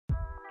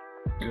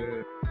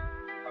Good.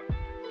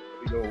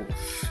 Yo.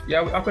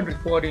 Yeah, we're up and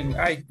recording.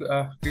 Hi,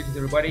 greetings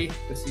everybody.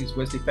 This is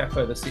Wesley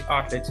Pepper. This is the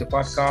Art Lexcia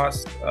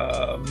podcast.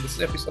 This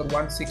is episode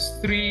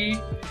 163.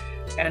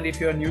 And if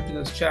you're new to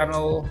this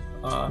channel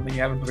and you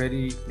haven't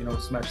already,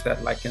 smash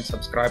that like and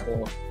subscribe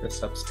or the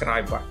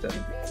subscribe button.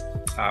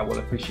 I will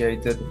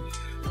appreciate it.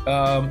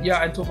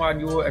 Yeah, and to my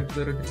new and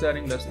to the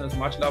returning listeners,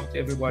 much love to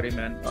everybody,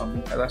 man.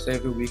 As I say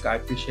every week, I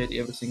appreciate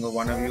every single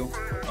one of you.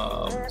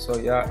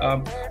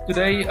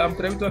 Today we're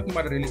talking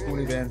about a really cool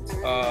event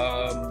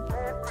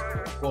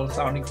called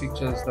Sounding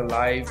Pictures, the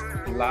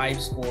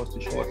live scores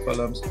to short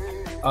films.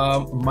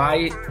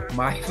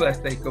 My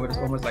first take of it is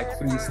almost like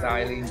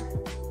freestyling,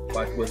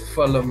 but with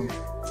film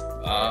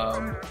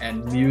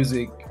and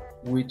music,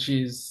 which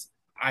is,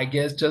 I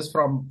guess, just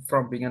from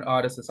being an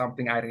artist, is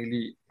something I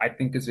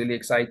think is really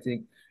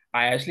exciting.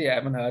 I actually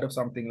haven't heard of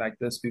something like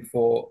this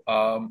before,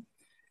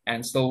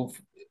 and so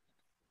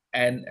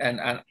and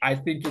I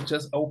think it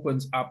just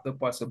opens up the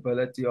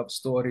possibility of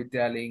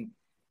storytelling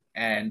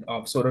and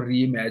of sort of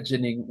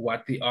reimagining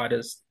what the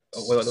artist,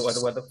 what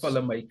the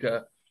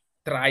filmmaker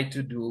tried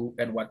to do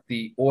and what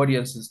the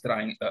audience is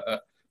trying.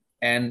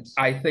 And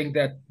I think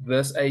that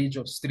this age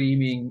of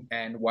streaming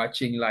and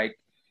watching, like,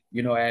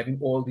 having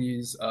all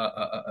these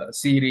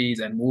series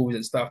and movies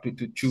and stuff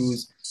to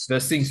choose,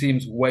 this thing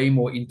seems way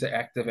more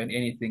interactive than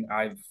anything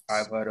I've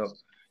heard of.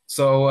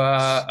 So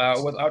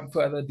without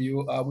further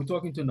ado, we're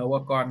talking to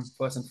Noah Cohen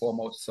first and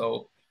foremost.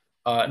 So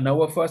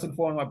Noah, first and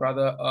foremost, my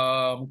brother,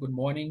 good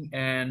morning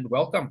and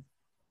welcome.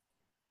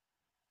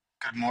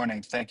 Good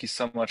morning. Thank you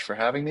so much for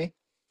having me.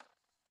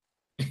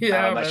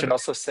 Yeah, I should man.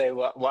 also say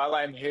while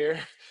I'm here,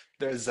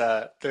 there's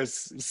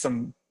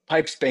some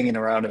pipes banging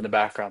around in the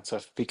background, so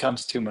if it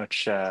becomes too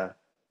much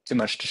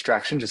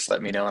distraction, just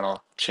let me know and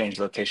I'll change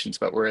locations.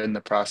 But we're in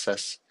the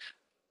process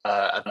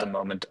at the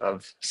moment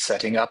of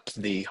setting up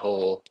the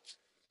whole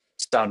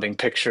Sounding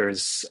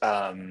Pictures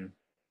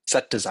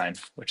set design,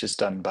 which is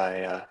done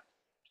by our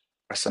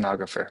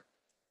sonographer,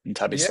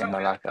 Yeah, Singh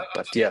man. Malaka.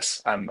 But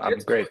yes, I'm Let's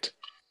do great.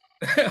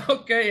 it.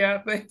 Okay,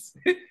 yeah, thanks.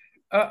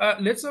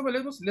 Let's start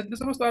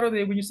with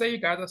there. When you say you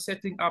guys are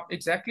setting up,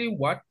 exactly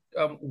what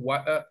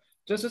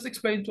just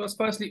explain to us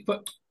firstly,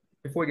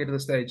 before we get to the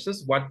stage,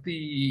 just what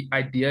the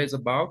idea is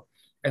about,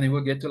 and then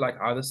we'll get to like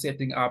how the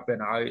setting up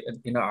and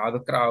how the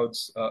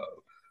crowds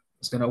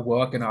is gonna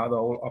work and how the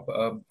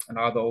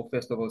whole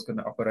festival is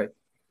gonna operate.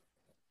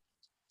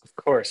 Of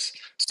course.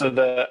 So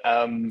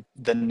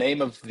the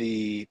name of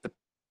the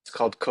it's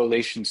called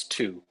Collations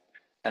 2.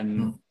 And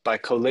Mm. by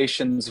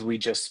collations we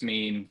just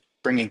mean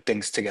bringing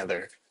things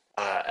together.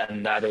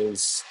 And that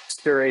is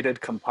curated,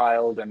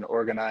 compiled, and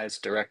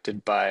organized,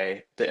 directed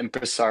by the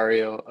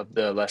impresario of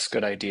the Less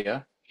Good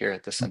Idea here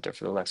at the Center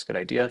for the Less Good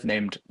Idea,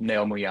 named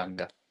Neo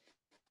Muyanga.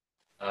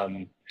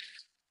 Um,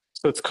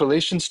 so it's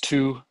collations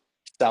to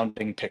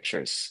sounding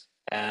pictures.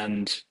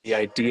 And the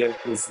idea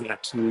is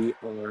that we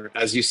are,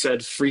 as you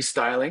said,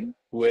 freestyling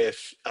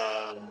with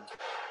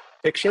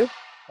picture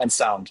and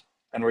sound.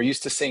 And we're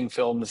used to seeing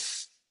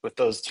films with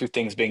those two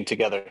things being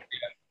together.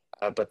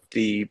 But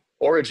the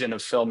origin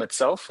of film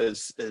itself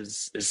is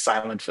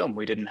silent film.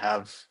 We didn't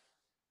have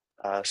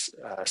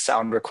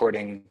sound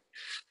recording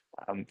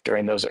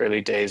during those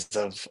early days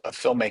of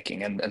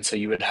filmmaking. And so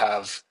you would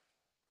have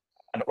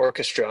an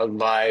orchestra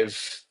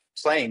live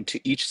playing to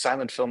each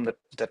silent film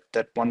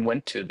that one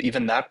went to.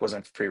 Even that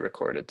wasn't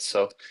pre-recorded.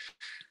 So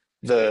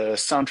the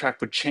soundtrack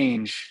would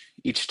change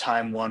each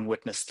time one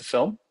witnessed the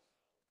film.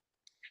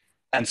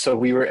 And so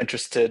we were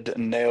interested,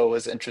 and Neo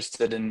was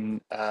interested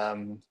in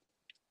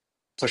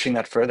pushing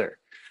that further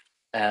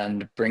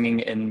and bringing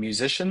in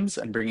musicians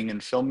and bringing in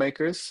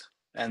filmmakers.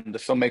 And the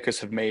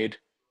filmmakers have made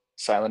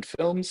silent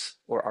films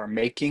or are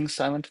making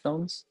silent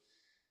films.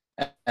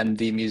 And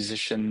the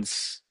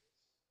musicians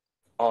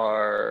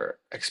are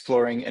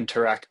exploring,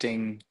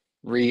 interacting,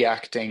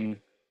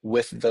 reacting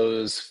with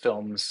those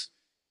films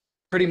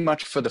pretty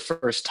much for the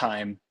first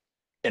time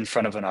in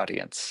front of an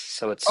audience.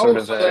 So it's sort Oh,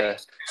 of so the a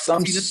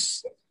some, seen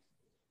it,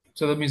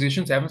 so the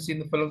musicians haven't seen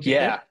the films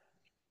before? yeah,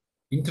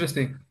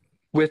 Interesting.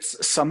 with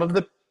some of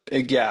the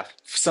yeah,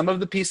 some of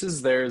the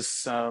pieces there's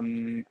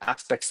some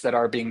aspects that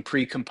are being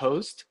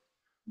pre-composed,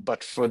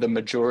 but for the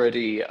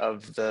majority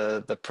of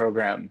the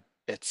program,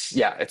 it's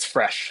yeah, it's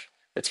fresh.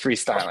 It's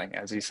freestyling,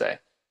 as you say.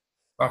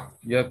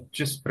 Yeah,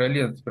 just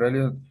brilliant,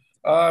 brilliant.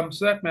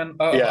 So that man,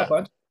 a Yeah.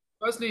 bunch.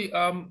 Firstly,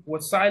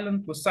 with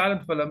silent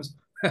films,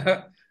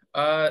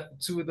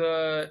 to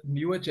the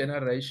newer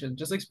generation,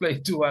 just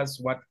explain to us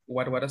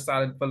what a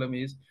silent film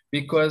is,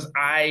 because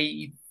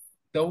I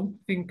don't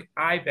think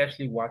I've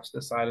actually watched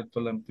a silent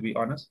film, to be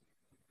honest.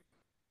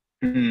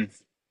 Mm,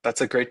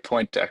 that's a great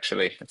point,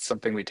 actually. It's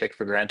something we take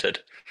for granted.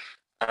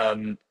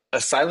 A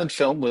silent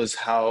film was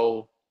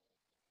how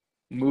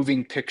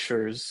moving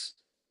pictures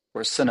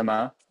or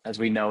cinema, as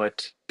we know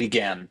it,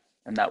 began.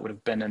 And that would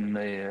have been in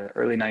the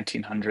early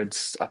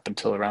 1900s up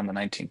until around the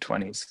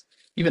 1920s,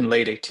 even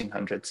late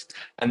 1800s.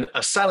 And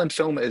a silent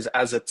film is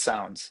as it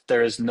sounds.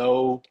 There's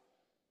no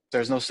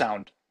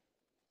sound.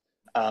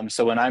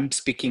 So when I'm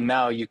speaking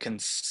now, you can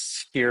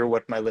hear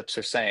what my lips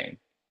are saying.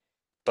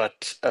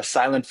 But a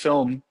silent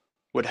film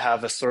would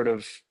have a sort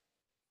of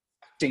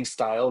acting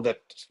style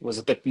that was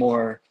a bit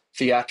more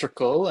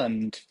theatrical,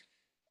 and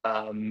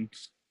um,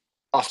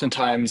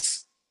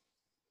 oftentimes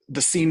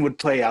the scene would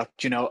play out,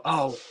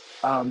 oh,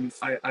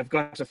 I've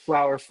got a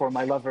flower for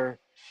my lover,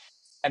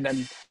 and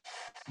then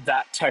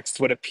that text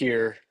would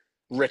appear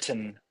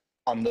written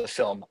on the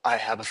film. I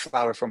have a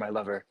flower for my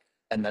lover,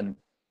 and then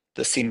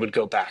the scene would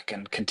go back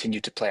and continue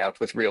to play out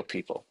with real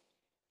people,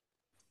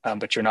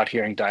 but you're not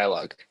hearing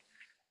dialogue.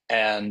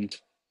 And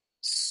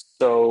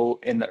so,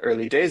 in the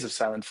early days of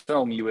silent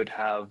film, you would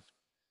have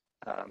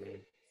um,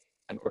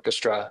 an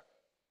orchestra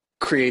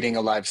creating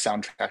a live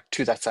soundtrack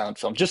to that silent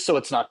film, just so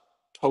it's not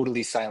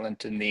totally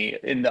silent in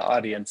the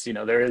audience.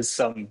 There is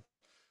some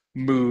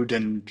mood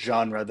and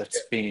genre that's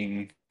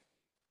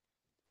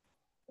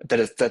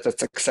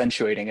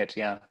accentuating it.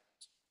 Yeah.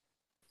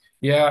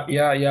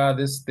 Yeah.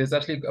 There's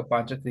actually a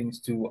bunch of things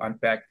to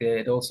unpack there.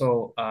 It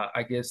also,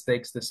 I guess,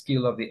 takes the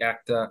skill of the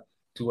actor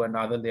to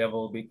another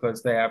level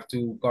because they have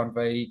to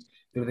convey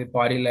through their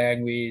body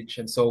language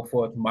and so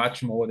forth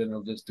much more than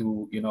they'll just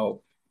do,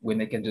 when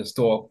they can just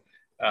talk.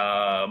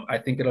 I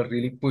think it'll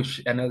really push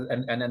and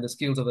the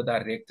skills of the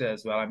director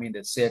as well. I mean,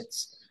 the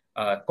sets,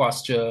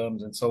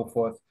 costumes, and so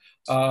forth.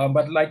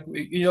 But like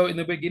in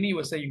the beginning, you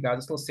were saying you guys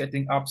are still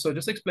setting up. So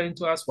just explain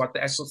to us what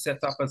the actual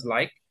setup is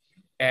like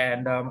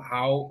and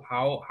how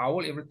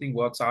will everything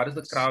work? So how does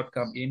the crowd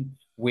come in?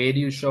 Where do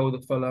you show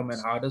the film,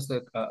 and how does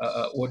the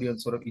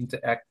audience sort of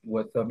interact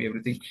with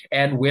everything?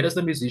 And where does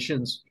the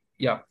musicians?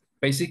 Yeah,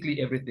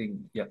 basically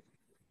everything. Yeah,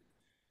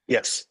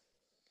 Yes.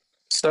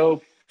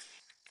 So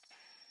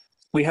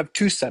we have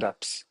two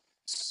setups.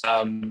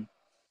 Um,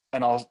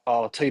 and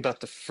I'll tell you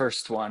about the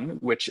first one,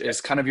 which yeah, is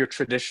kind of your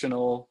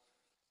traditional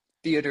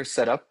theater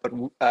setup.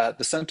 But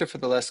the Center for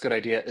the Less Good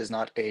Idea is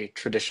not a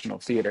traditional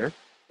theater.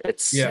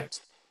 It's yeah.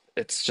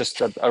 it's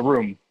just a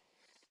room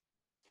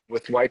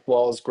with white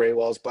walls, gray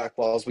walls, black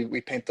walls.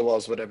 We paint the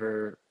walls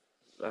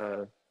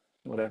uh,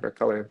 whatever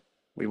color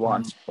we Mm.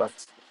 want.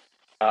 But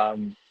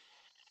um,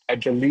 I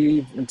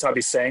believe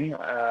Intabi Singh,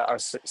 our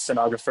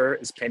scenographer,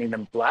 is painting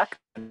them black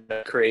and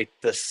create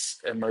this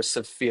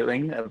immersive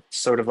feeling of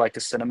sort of like a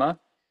cinema.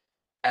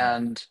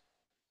 And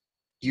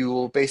you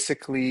will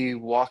basically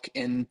walk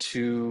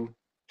into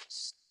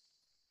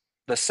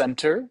the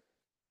center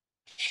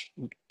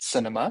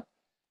cinema.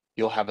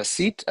 You'll have a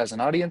seat as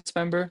an audience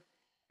member,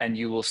 and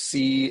you will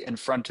see in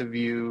front of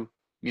you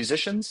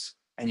musicians,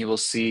 and you will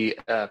see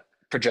a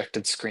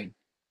projected screen.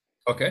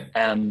 Okay.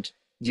 And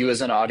you,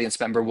 as an audience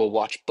member, will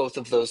watch both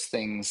of those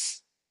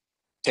things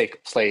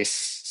take place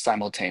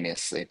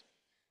simultaneously.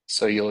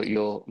 So you'll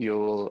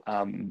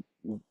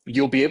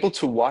be able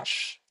to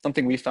watch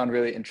something we found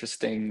really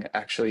interesting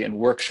actually in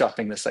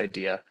workshopping this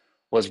idea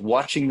was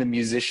watching the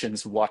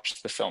musicians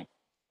watch the film,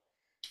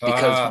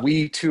 because Ah,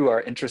 we too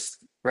are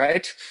interested,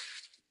 right?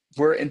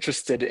 We're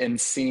interested in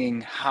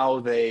seeing how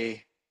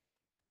they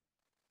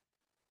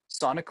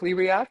sonically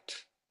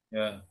react,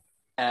 yeah,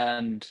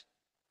 and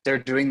they're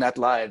doing that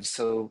live.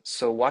 So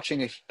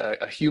watching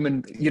a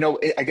human,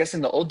 I guess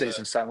in the old days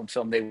of silent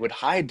film, they would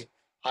hide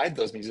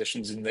those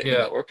musicians in the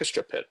yeah.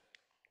 orchestra pit.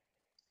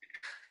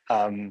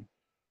 Um,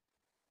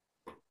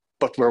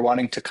 but we're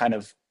wanting to kind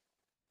of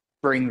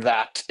bring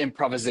that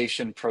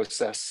improvisation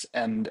process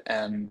and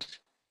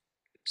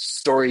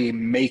story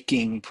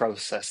making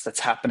process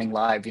that's happening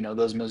live.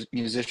 Those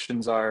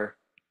musicians are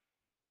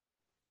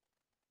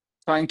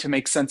trying to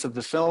make sense of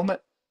the film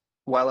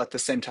while at the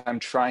same time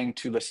trying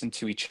to listen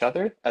to each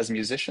other as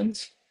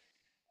musicians,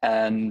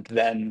 and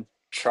then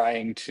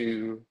trying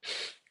to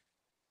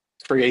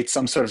create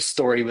some sort of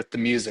story with the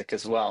music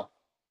as well.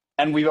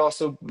 And we're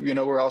also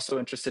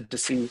interested to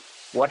see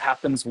what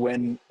happens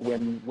when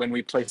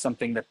we play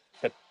something that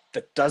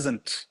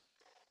doesn't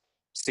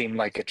seem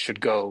like it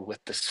should go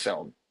with this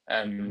film,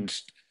 and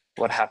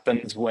what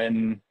happens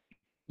when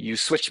you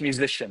switch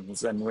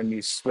musicians, and when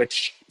you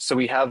switch. So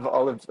we have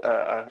all of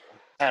a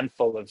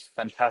handful of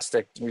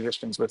fantastic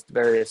musicians with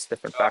various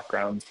different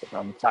backgrounds,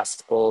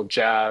 classical,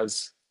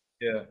 jazz,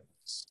 Yeah.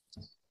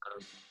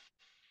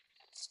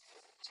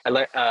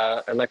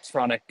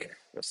 electronic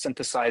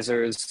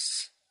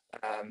synthesizers,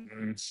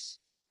 um,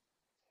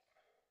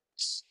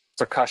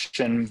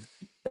 percussion.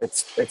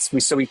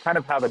 So we kind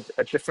of have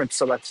a different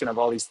selection of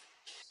all these.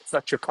 It's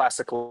not your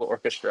classical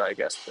orchestra, I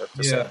guess,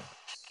 to say. Yeah.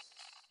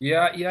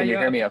 Yeah. Yeah. Can you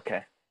hear Yeah. me?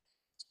 Okay.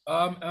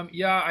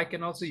 Yeah, I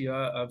can also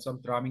hear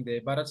some drumming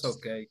there, but it's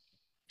okay.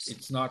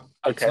 It's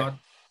Okay. not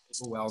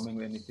overwhelming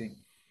or anything.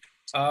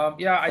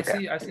 Yeah,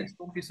 Okay. I see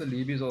Stumpy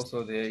Salibi is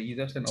also there. He's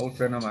just an old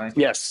friend of mine.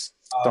 Yes.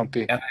 Don't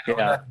be. And I know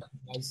Yeah.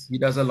 that he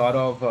does a lot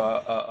of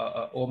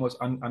almost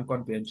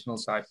unconventional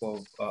type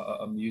of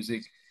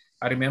music.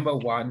 I remember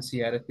once he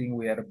had a thing,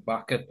 we had a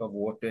bucket of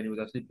water and he was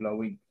actually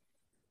blowing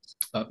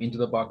into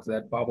the box,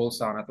 that bubble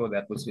sound. I thought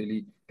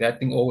that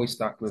thing always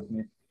stuck with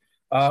me.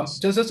 Yeah.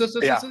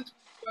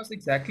 Just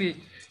exactly.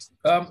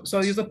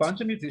 So there's a bunch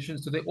of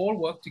musicians. Do they all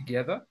work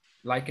together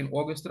like an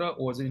orchestra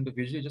or is it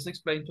individually? Just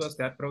explain to us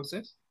that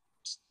process.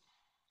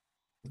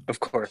 Of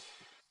course.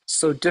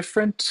 So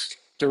different.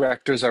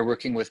 directors are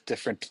working with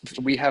different.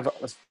 We have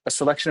a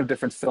selection of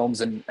different films,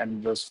 and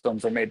those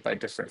films are made by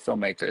different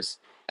filmmakers.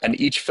 And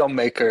each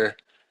filmmaker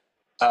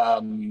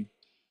um,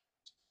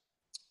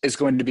 is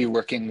going to be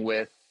working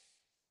with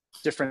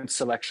different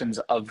selections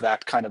of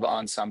that kind of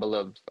ensemble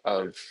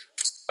of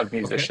Okay.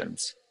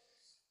 musicians.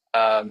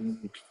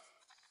 Um,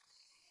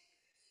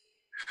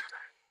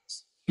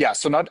 yeah,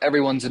 so not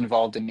everyone's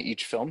involved in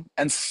each film,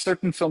 and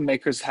certain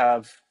filmmakers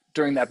have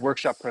during that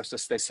workshop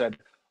process they said,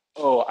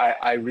 "Oh,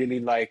 I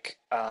really like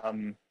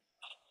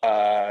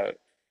uh,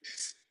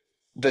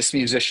 this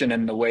musician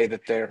and the way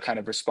that they're kind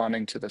of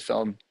responding to the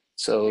film."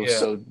 Yeah.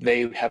 So they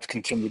have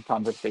continued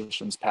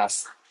conversations past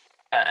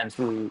and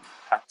through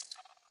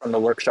from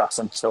the workshops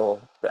until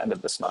the end of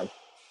this month.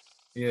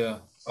 Yeah.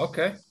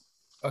 Okay.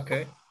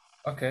 Okay.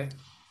 Okay.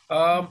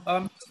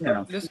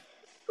 Yeah. Let's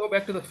go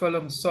back to the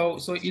films. So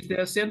is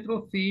there a central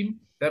theme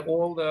that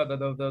all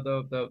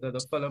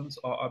the films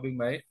are being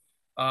made?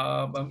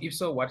 If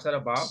so, what's that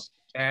about?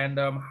 And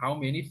how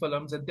many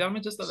films? And tell me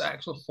just the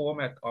actual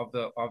format of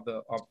the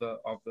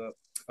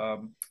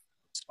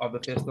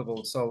festival.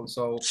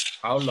 So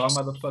how long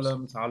are the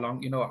films? How long,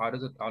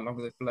 how long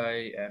do they play?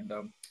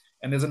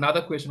 And there's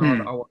another question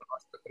Hmm. I want to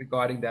ask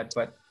regarding that,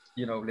 but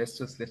let's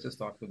just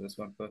start with this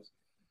one first.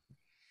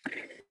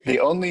 The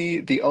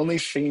only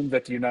theme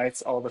that unites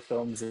all the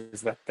films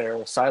is that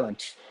they're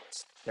silent.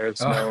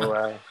 There's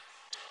no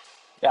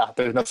yeah,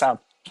 there's no sound.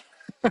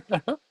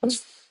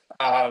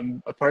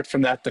 Apart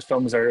from that, the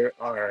films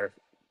are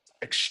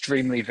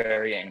extremely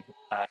varying.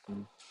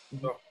 Um,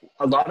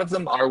 a lot of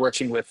them are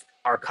working with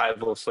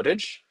archival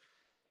footage,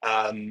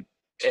 and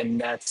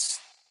that's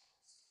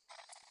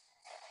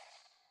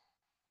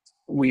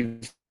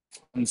we've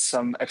done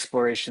some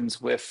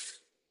explorations with.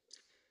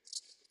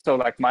 So,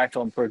 like my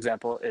film, for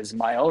example, is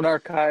my own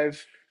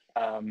archive.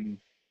 Um,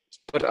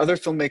 but other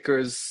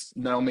filmmakers,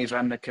 Naomi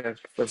Ramnike,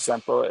 for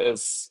example,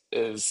 is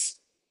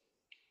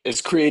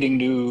creating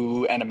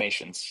new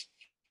animations.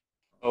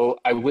 So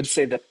I would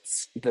say that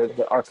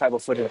the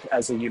archival footage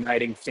as a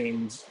uniting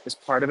theme is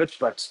part of it,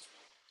 but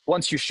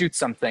once you shoot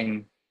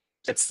something,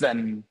 it's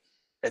then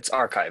it's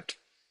archived.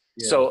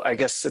 Yeah. So I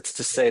guess it's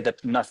to say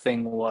that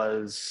nothing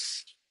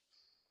was.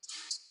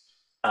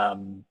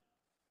 Um,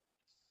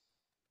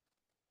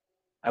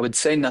 I would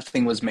say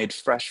nothing was made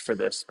fresh for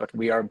this, but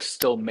we are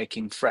still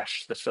making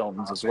fresh the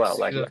films as I well.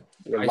 see Like the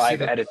we're I see live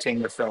the editing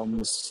the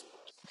films.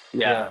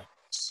 Yeah, Yeah.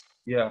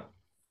 Yeah.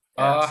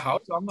 yeah.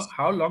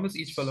 How long is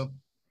each film?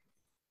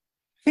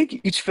 I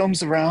think each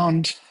film's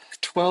around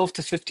 12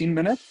 to 15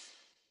 minutes,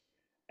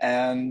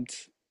 and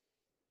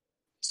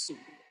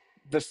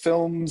the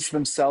films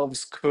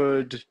themselves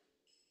could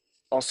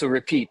also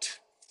repeat.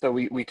 So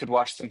we could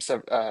watch them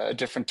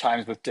different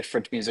times with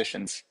different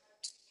musicians.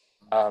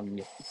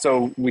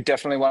 So we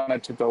definitely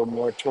wanted to go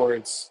more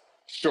towards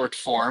short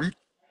form,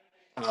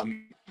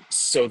 um,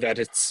 so that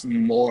it's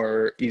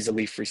more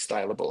easily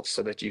freestylable,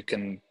 so that you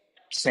can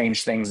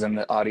change things and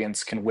the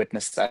audience can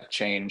witness that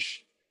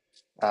change.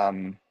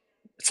 Um,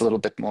 it's a little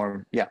bit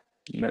more, yeah,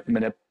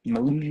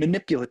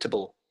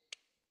 manipulatable.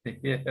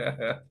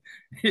 Yeah.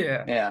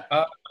 Yeah.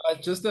 Yeah.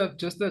 Just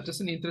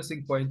an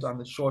interesting point on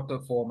the shorter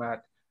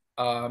format.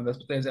 That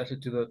pertains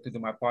actually to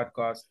my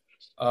podcast.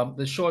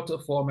 The shorter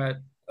format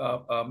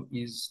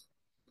is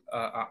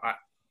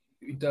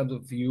in terms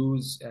of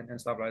views and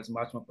stuff like that, is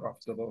much more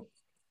profitable.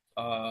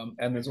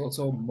 And there's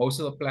also most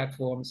of the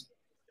platforms,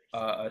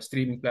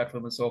 streaming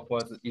platform and so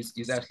forth,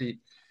 is actually,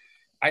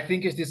 I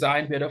think, it's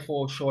designed better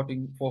for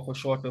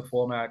shorter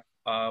format.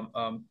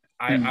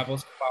 Mm. I've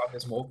also found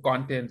there's more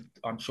content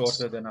on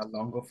shorter than a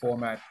longer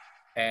format,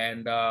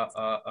 and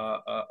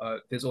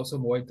there's also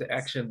more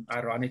interaction.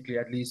 Ironically,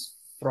 at least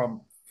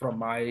from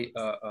my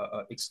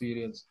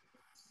experience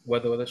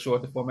with a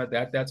shorter format.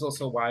 That's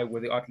also why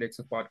with the Art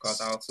Lexcia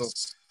podcast, I also,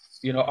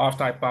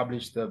 after I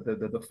publish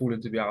the full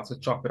interview, I also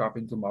chop it up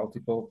into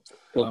multiple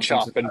We'll pieces.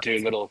 chop and do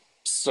little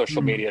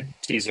social media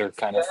teaser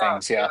kind Yeah, of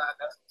things. yeah,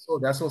 Yeah.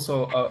 that's also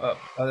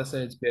as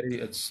I say,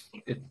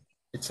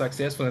 it's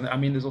successful, and I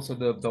mean, there's also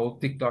the whole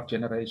TikTok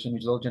generation,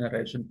 which the whole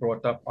generation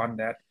brought up on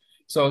that.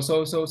 So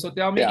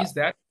tell me, Yeah. is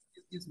that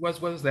is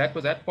was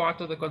that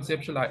part of the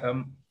conceptual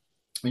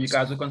when you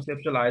guys were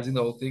conceptualizing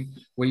the whole thing?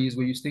 Were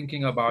you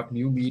thinking about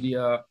new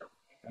media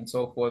and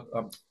so forth?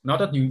 Not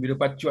that new media,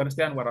 but you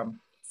understand what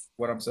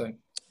I'm saying?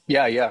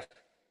 Yeah. Yeah.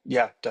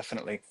 Yeah.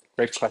 Definitely.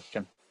 Great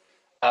question.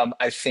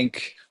 I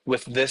think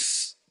with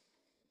this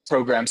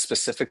program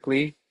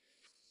specifically,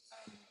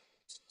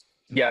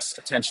 yes,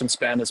 attention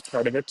span is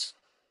part of it,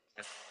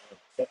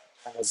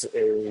 as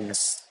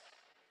is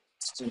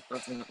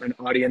an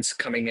audience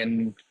coming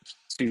in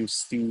to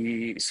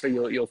see. So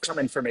you'll come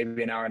in for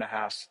maybe an hour and a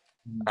half.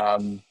 Mm.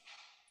 Um,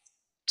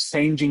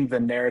 Changing the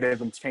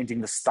narrative and changing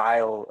the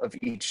style of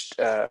each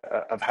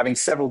of having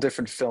several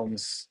different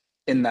films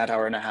in that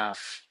hour and a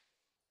half,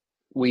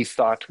 we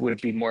thought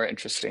would be more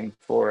interesting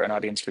for an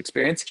audience to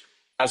experience,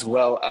 as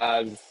well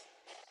as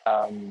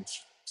um,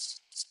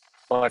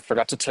 well, I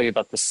forgot to tell you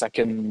about the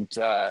second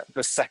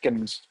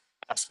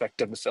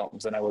aspect of the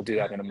films, and I will do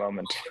that in a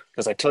moment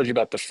because I told you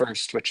about the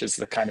first, which is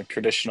the kind of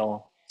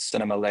traditional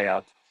cinema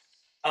layout.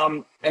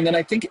 And then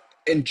I think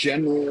in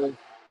general,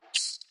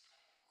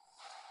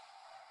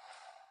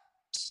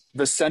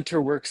 the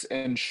center works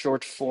in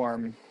short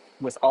form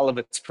with all of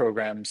its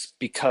programs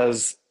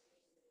because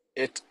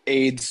it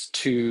aids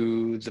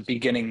to the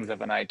beginnings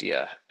of an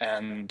idea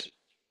and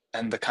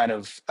the kind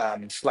of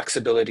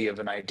flexibility of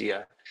an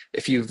idea.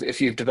 If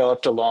you've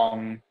developed a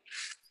long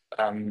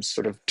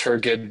sort of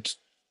turgid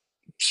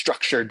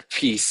structured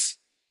piece,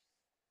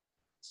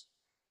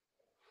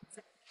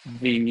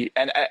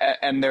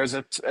 and there's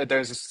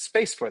a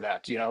space for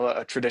that. You know,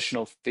 a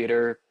traditional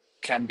theater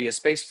can be a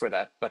space for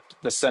that, but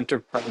the center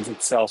prides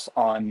itself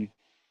on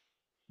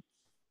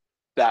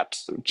that,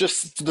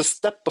 just the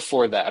step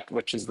before that,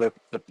 which is the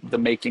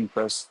making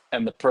process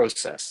and the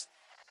process,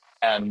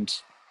 and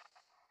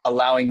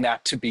allowing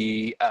that to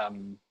be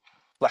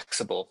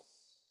flexible.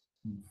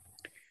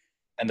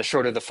 And the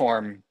shorter the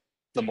form,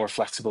 the more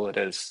flexible it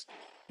is.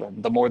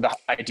 The more the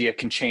idea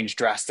can change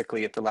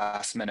drastically at the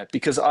last minute,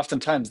 because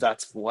oftentimes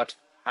that's what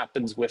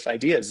happens with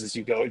ideas. Is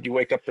you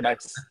wake up the night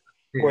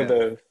before Yeah,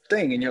 the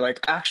thing, and you're like,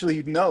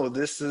 actually, no,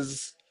 this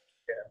is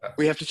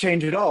we have to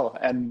change it all.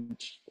 And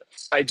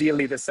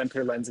ideally, the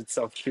center lends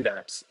itself to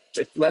that.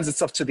 It lends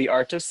itself to the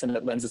artist, and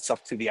it lends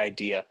itself to the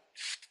idea,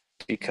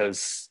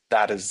 because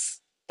that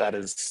is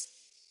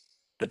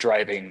the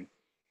driving yeah,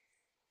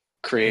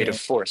 creative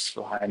force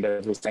behind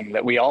everything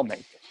that we all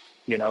make,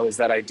 is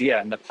that idea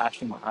and the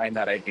passion behind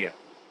that idea.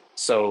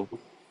 So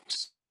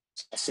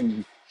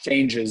some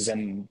changes,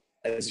 and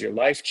as your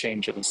life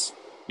changes,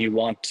 you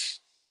want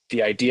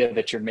the idea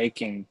that you're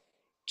making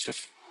to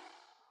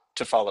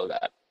to follow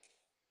that.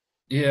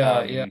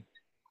 yeah, yeah. um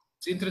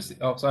It's interesting.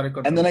 Oh, sorry,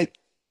 and then continue. I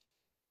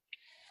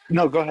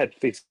no, go ahead,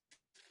 please.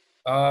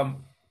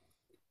 Um,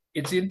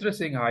 it's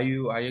interesting how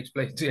you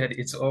explain to it.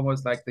 It's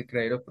almost like the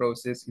creative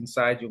process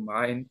inside your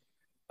mind.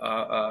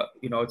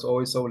 It's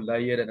always so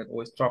layered and it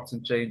always chops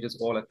and changes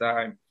all the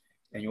time,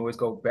 and you always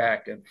go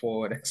back and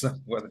forward and so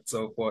forth and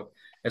so forth.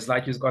 It's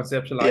like you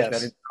conceptualize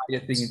that Yes.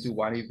 entire thing into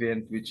one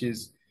event,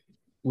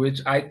 which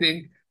I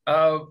think,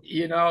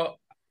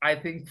 I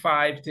think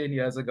 5, 10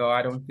 years ago,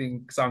 I don't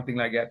think something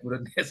like that would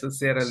have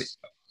necessarily,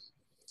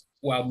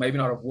 well, maybe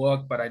not have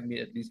worked, but I mean,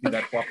 at least be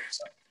that popular.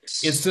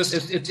 It's just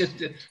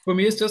for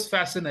me, it's just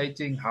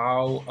fascinating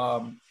how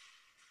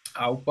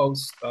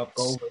post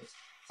COVID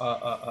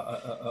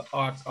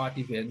art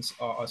events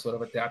are sort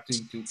of adapting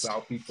to how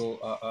people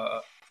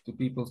to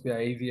people's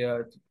behavior,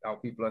 to how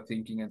people are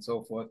thinking, and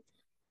so forth.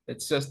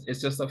 It's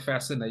just a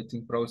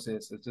fascinating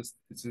process.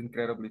 It's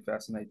incredibly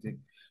fascinating.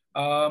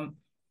 Um,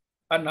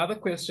 Another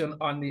question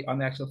on the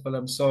actual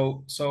film.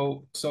 So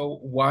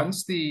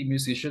once the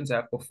musicians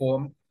have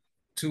performed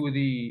to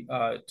the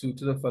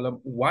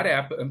film, what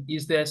happen?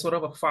 Is there sort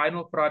of a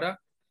final product?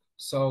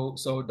 So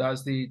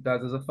does the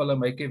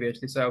filmmaker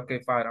eventually say, okay,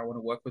 fine, I want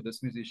to work with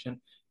this musician?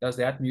 Does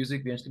that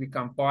music eventually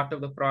become part of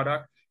the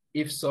product?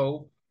 If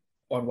so,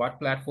 on what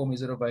platform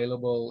is it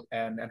available,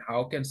 and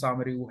how can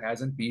somebody who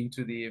hasn't been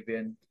to the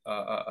event,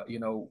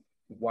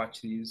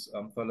 watch these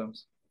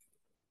films?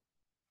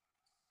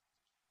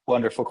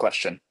 Wonderful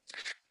question.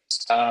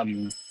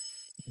 um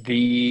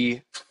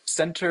the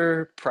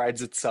center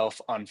prides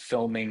itself on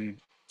filming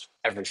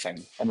everything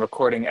and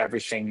recording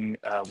everything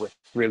with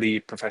really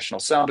professional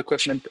sound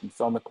equipment and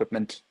film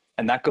equipment.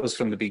 And that goes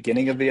from the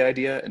beginning of the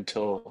idea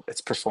until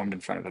it's performed in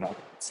front of an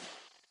audience.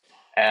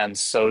 And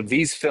so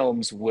these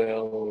films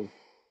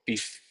be,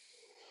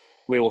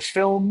 we will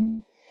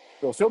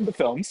we'll film the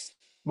films.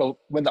 Well,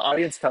 when the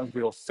audience comes,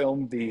 we will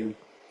film the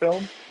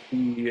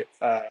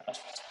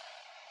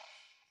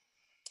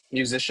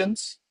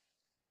musicians,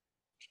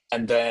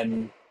 and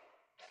then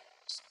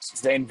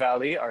Zane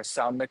Valley, our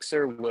sound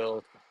mixer,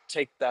 will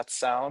take that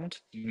sound,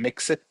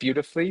 mix it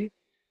beautifully,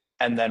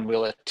 and then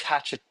we'll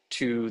attach it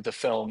to the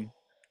film,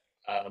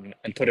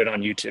 and put it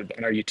on YouTube,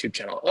 on our YouTube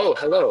channel. Oh,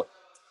 hello,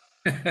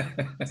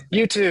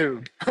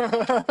 YouTube!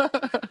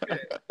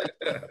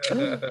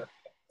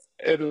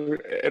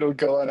 It'll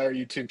go on our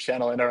YouTube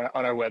channel and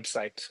on our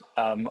website.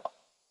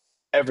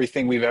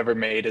 Everything we've ever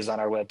made is on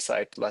our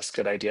website,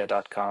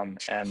 lessgoodidea.com.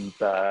 And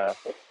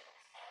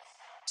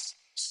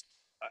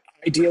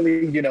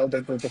ideally,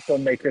 the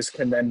filmmakers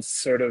can then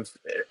sort of,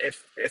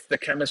 if the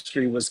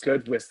chemistry was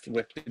good with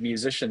the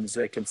musicians,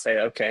 they can say,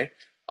 okay,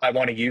 I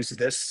want to use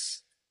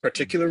this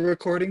particular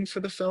recording for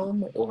the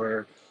film,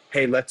 or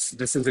hey,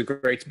 this is a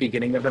great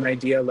beginning of an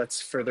idea, let's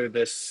further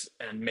this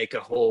and make a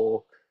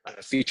whole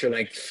feature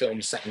length film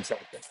soundtrack.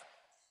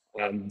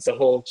 The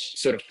whole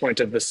sort of point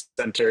of the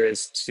center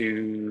is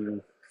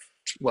to,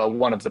 well,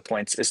 one of the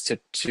points is to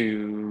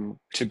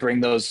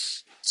bring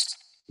those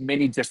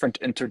many different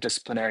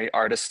interdisciplinary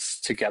artists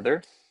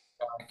together,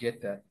 I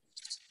get that.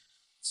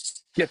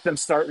 get them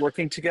start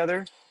working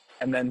together,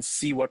 and then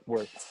see what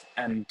works.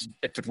 And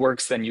if it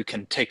works, then you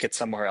can take it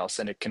somewhere else,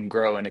 and it can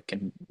grow and it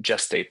can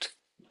gestate.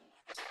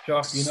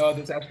 Sure.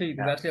 There's Yeah. actually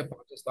a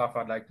bunch of stuff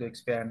I'd like to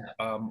expand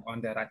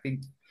on that. I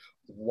think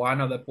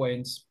one of the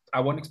points I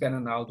won't expand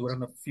on now, I'll do it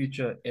on a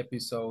future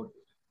episode.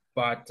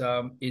 but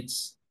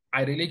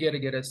I really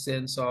get a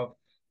sense of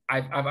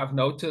I've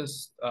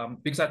noticed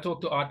because I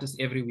talk to artists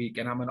every week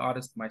and I'm an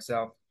artist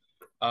myself,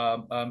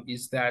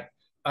 is that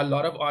a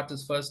lot of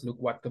artists first look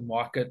what the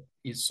market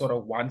is sort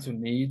of wants or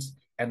needs,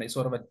 and they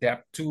sort of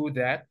adapt to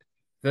that.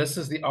 This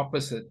is the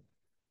opposite.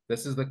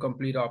 This is the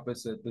complete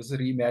opposite. This is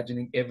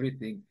reimagining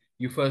everything.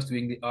 You first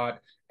doing the art,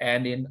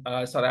 and in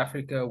South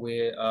Africa,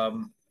 where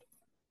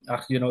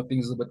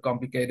things are a bit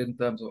complicated in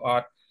terms of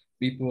art,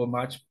 people will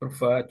much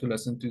prefer to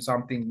listen to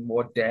something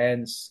more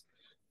dance,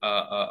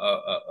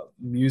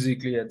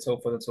 musically, and so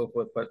forth and so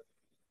forth. But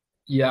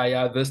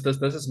yeah, this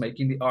is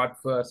making the art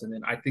first, and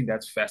then I think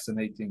that's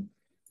fascinating.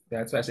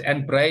 That's fascinating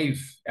and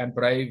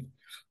brave,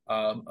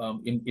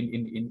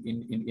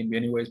 in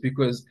many ways,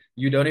 because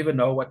you don't even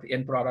know what the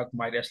end product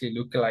might actually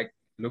look like.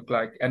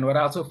 And what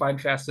I also find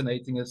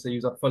fascinating is the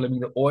use of filming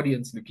the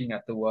audience looking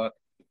at the work.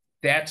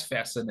 That's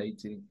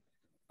fascinating,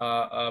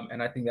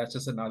 and I think that's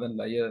just another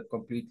layer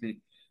completely.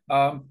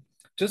 Um,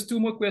 just two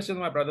more questions,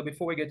 my brother,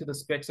 before we get to the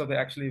specs of the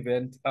actual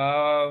event.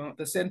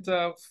 The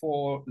Center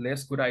for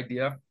Less Good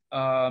Idea,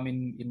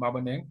 in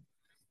Maboneng.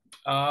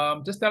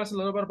 Just tell us a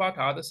little bit about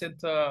how the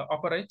center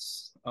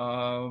operates.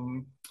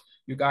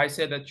 You guys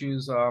said that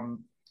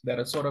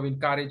it sort of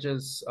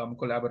encourages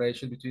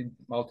collaboration between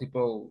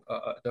multiple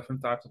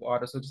different types of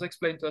artists. So just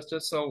explain to us,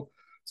 just so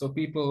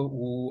people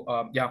who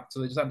so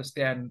they just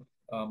understand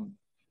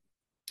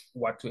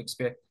what to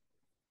expect.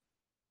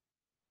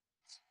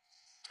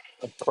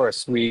 Of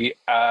course, we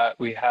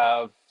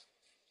have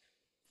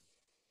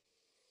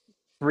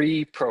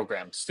three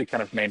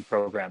kind of main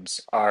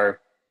programs. Our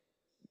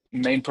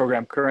main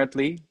program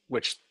currently,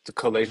 which the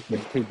collation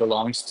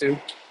belongs to,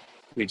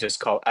 we just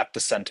call At the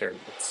Center.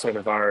 It's sort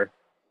of our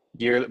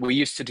year. We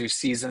used to do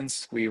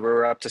seasons. We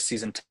were up to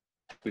season 10.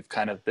 We've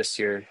kind of this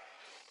year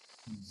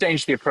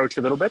changed the approach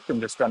a little bit and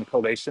just done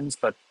collations,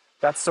 but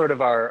that's sort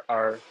of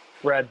our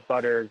bread,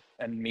 butter,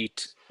 and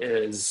meat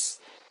is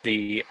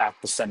the At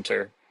the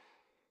Center.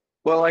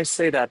 Well, I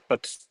say that,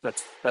 but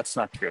that's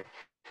not true.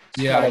 It's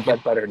Yeah, not I our get.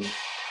 bread, butter, and meat.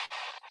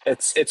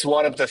 It's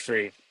one of the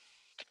three.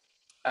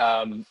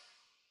 Um,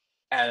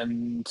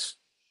 and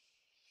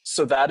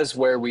so that is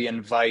where we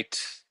invite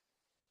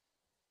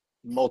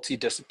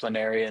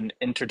multidisciplinary and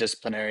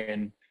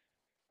interdisciplinary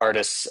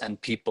artists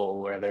and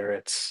people, whether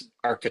it's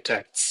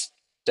architects,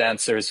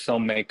 dancers,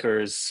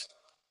 filmmakers,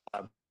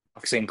 uh,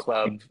 boxing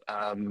club,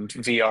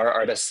 VR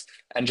artists,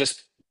 and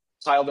just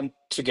pile them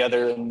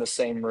together in the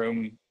same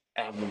room.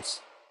 And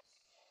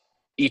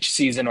each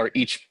season or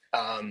each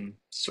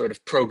sort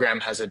of program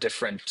has a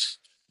different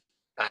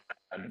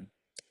um,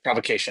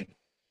 provocation.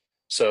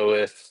 So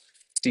with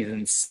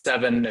season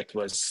 7, it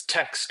was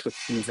text. With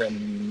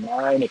season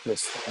 9, it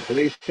was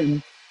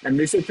collaboration. And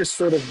these are just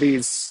sort of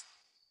these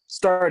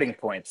starting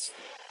points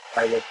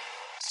by which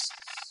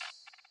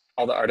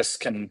all the artists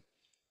can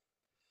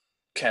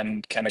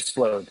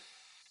explode.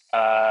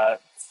 Uh,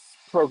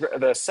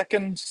 the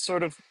second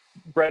sort of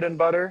bread and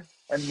butter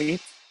and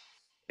meat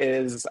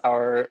is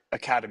our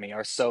academy,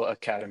 our So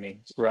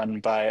Academy, run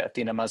by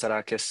Athena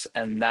Mazarakis,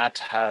 and that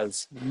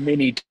has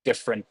many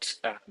different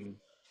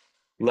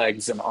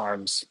legs and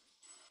arms,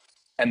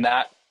 and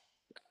that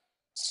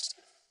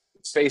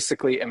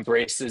basically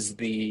embraces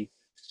the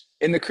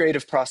in the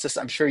creative process.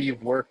 I'm sure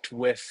you've worked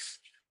with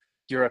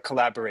you're a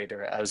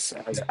collaborator as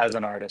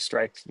an artist,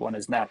 right? One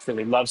is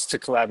naturally loves to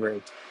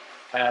collaborate,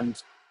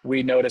 and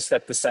we noticed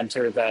at the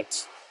center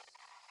that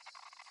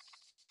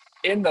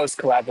in those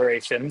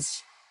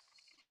collaborations,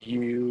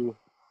 you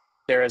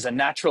there is a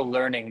natural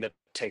learning that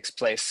takes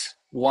place.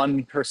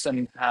 One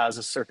person has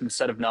a certain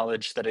set of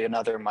knowledge that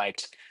another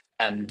might,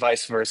 and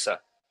vice versa.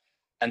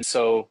 And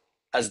so,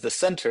 as the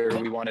center,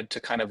 we wanted to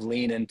kind of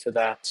lean into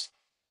that.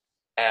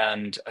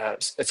 And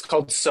it's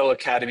called So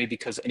Academy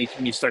because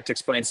anytime you start to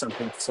explain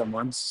something to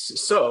someone,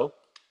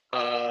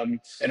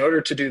 in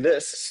order to do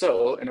this,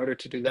 so in order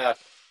to do that.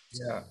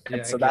 And Yeah,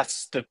 I so get.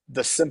 that's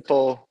the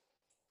simple,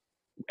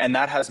 and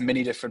that has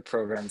many different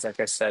programs. Like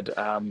I said,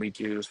 we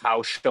do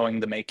How Showing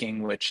the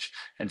Making, which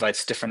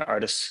invites different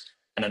artists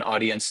and an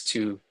audience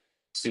to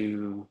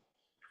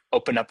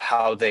open up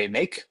how they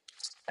make.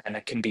 And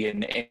it can be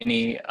in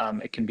any,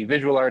 it can be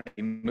visual art,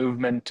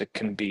 movement, it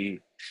can be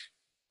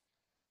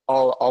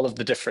all of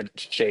the different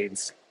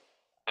shades.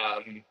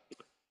 Um,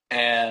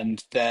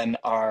 and then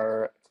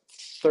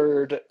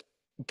third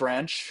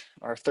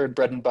our third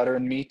bread and butter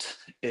and meat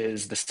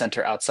is the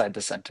center outside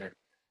the center.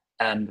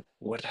 And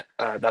what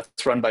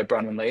that's run by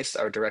Bronwyn Lace,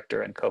 our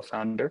director and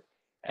co-founder.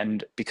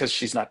 And because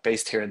she's not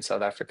based here in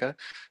South Africa,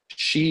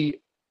 she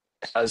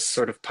has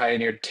sort of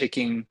pioneered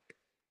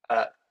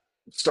uh,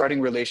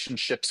 starting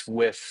relationships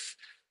with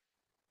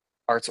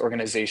arts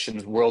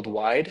organizations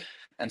worldwide.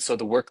 And so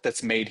the work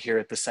that's made here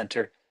at the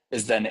center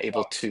is then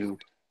able to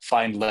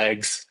find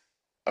legs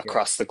Yeah,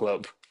 across the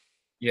globe,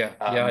 yeah.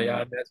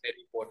 That's very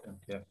important.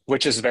 Yeah,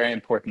 which is very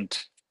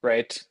important,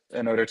 right?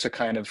 In order to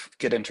kind of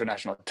get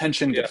international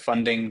attention, get yeah,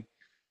 funding,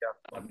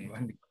 yeah.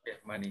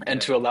 Money.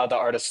 and Yeah, to allow the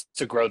artists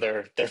to grow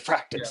their yeah.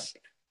 practice.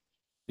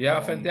 Yeah,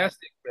 Um,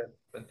 fantastic, man.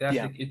 yeah,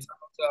 Fantastic. It's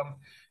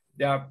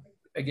yeah.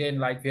 again,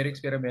 like very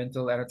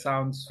experimental, and it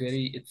sounds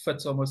very, it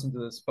fits almost into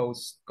this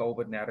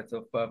post-COVID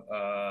narrative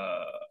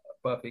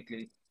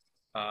perfectly.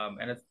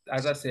 And it's,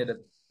 as I said,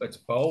 it's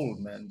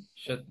bold, man.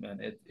 Shit, man.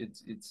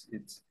 It's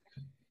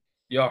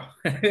yeah.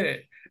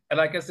 And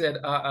like I said,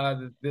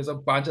 there's a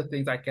bunch of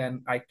things I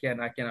can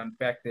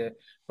unpack there,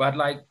 but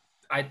like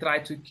I try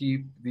to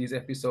keep these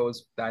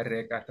episodes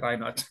direct. I try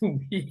not to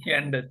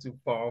meander too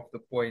far off the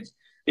point.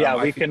 Yeah,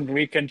 I we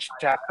think, can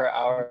chat for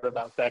hours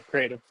about that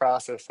creative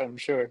process, I'm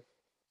sure.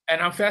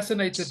 and I'm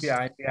fascinated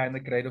behind the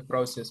creative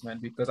process, man,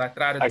 because I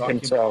try to I can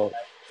document. tell.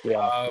 Yeah.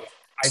 Uh,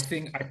 I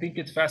think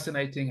it's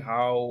fascinating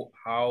how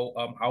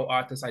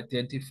artists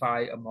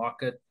identify a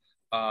market,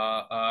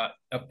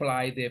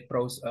 apply their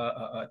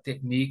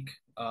technique,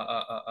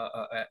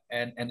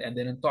 and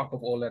then on top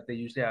of all that, they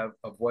usually have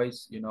a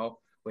voice,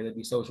 whether it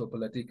be social,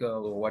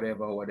 political, or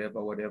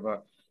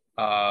whatever.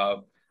 Uh,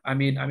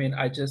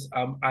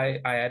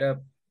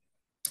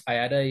 I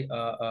had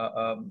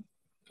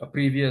a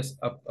previous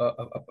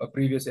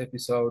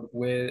episode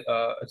where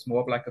it's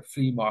more of like a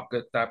flea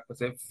market type.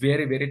 It's a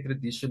very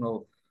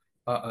traditional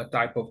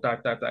type of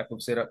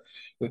setup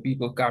where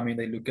people come in,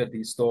 they look at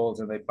these stalls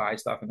and they buy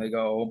stuff and they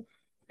go home.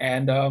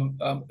 And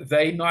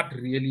they're not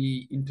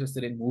really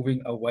interested in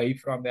moving away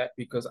from that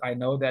because I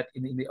know that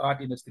in the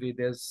art industry,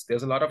 there's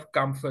a lot of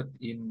comfort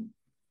in,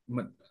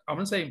 I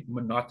wouldn't say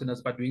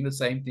monotonous, but doing the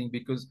same thing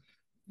because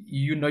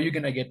you're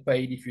gonna get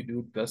paid if you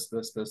do this,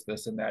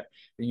 and that.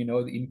 Then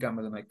the income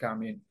is gonna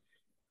come in.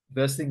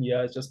 This thing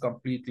here is just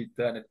completely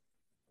turned it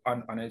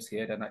on its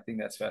head, and I think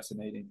that's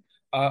fascinating.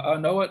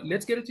 Noah,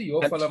 let's get into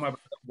your And film.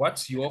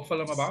 What's your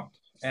film about?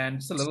 And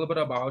just a little bit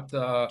about,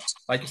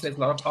 like you said, a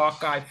lot of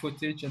archive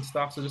footage and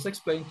stuff. So just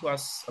explain to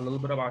us a little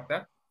bit about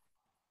that.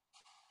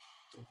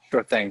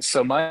 sure thing.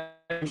 So mine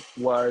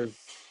was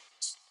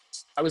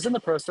I was in the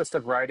process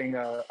of writing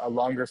a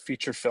longer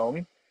feature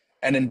film.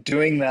 And in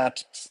doing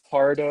that,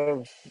 part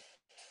of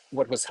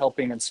what was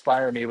helping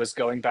inspire me was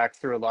going back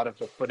through a lot of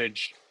the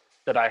footage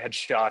that I had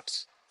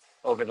shot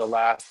over the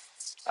last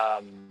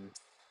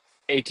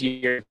 8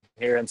 years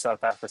here in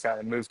South Africa.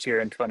 I moved here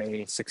in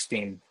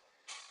 2016.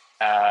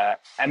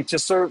 And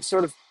just sort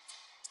of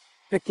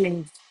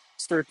picking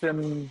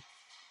certain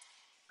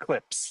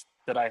clips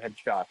that I had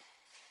shot.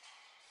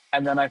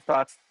 And then I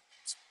thought,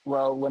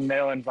 well, when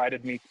Noah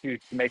invited me to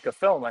make a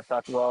film, I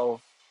thought,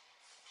 well,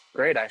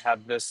 great, I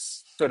have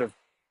this sort of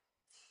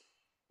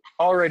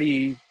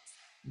already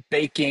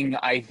baking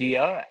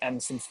idea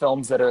and some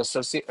films that are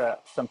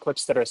some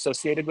clips that are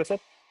associated with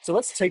it. So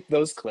let's take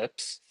those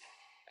clips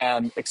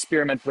and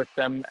experiment with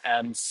them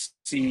and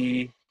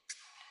see.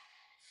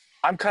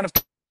 I'm kind of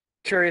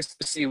curious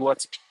to see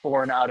what's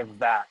born out of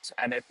that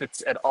and if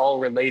it's at all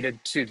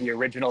related to the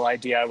original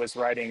idea I was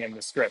writing in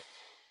the script.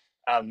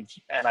 And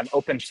I'm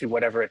open to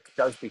whatever it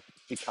does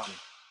become.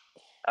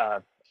 Uh,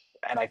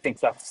 and I think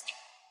that's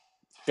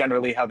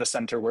generally how the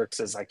center works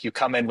is like you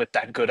come in with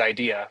that good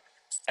idea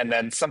and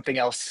then something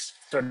else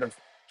sort of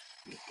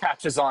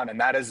catches on, and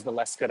that is the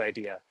less good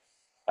idea.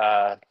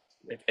 Uh,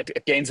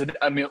 it gains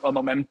a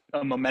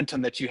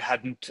momentum that you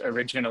hadn't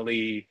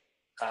originally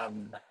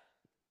um,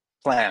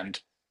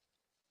 planned.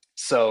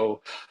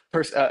 So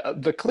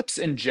the clips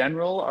in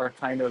general are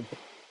kind of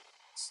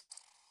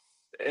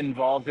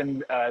involved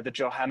in the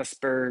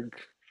Johannesburg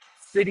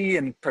city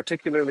and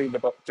particularly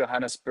the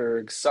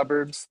Johannesburg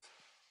suburbs.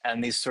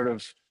 And these sort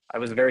of, I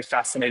was very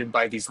fascinated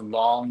by these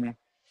long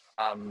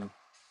um,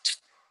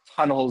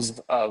 tunnels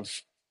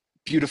of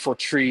beautiful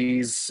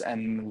trees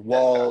and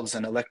walls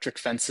and electric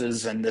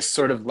fences and this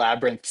sort of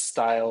labyrinth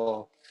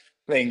style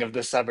thing of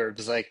the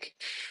suburbs. Like,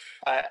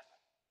 I,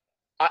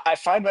 I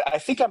find that I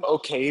think I'm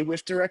okay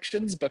with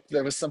directions, but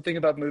there was something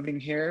about moving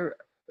here,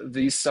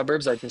 these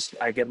suburbs,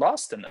 I get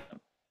lost in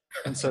them.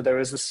 And so there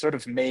was this sort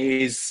of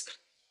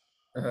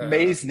Uh,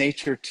 maze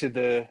nature to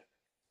the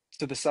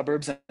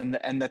suburbs,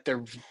 and that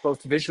they're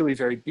both visually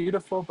very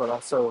beautiful, but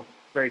also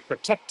very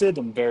protected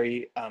and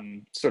very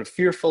sort of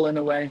fearful in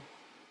a way.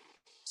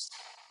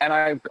 And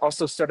I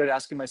also started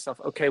asking myself,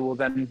 okay, well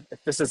then,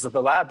 if this is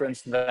the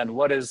labyrinth, then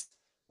what is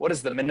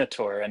the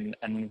Minotaur,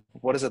 and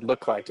what does it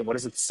look like, and what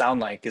does it sound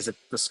like? Is it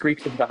the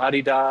screech of the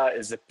Hadida?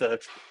 Is it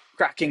the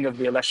cracking of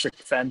the electric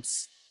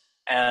fence?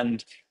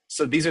 And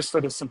so these are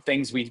sort of some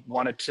things we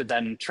wanted to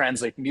then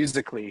translate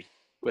musically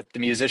with the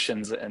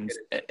musicians. And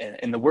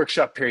in the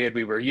workshop period,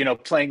 we were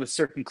playing with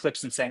certain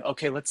clips and saying,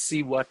 okay, let's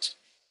see what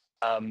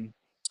um,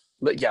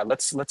 yeah,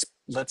 let's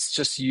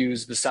just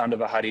use the sound of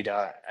a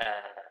harida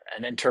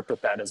and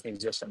interpret that as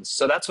musicians.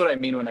 So that's what I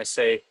mean when I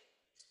say,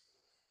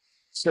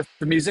 so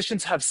the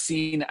musicians have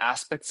seen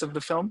aspects of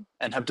the film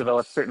and have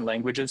developed certain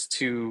languages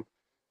to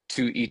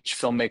each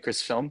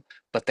filmmaker's film,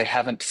 but they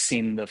haven't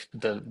seen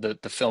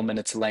the film in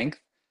its length.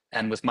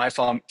 And with my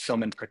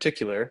film in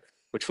particular,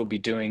 which we'll be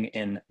doing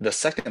in the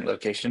second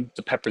location,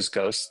 the Pepper's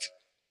Ghost,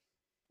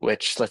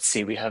 which, let's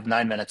see, we have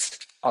 9 minutes.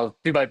 I'll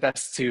do my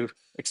best to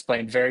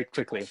explain very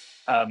quickly.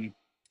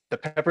 The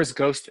Pepper's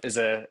Ghost is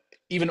a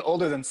even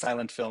older than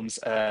silent films,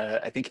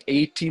 I think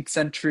 18th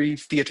century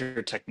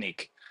theater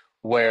technique,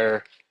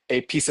 where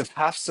a piece of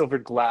half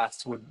silvered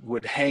glass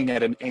would hang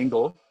at an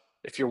angle.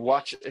 If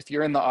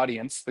you're in the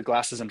audience, the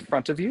glass is in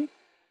front of you,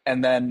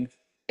 and then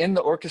in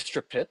the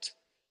orchestra pit,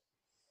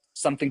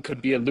 something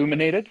could be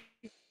illuminated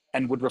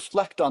and would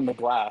reflect on the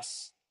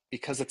glass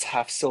because it's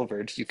half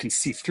silvered. You can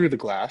see through the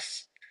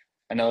glass.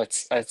 I know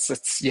it's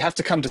you have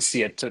to come to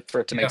see it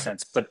for it to make Yeah.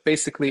 sense. But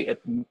basically,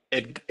 it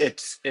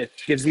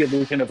gives the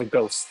illusion of a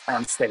ghost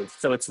on stage.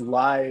 So it's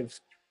live.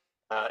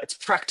 It's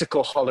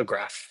practical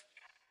holograph.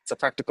 It's a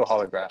practical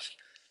holograph.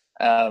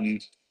 Um,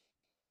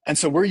 and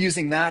so we're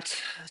using that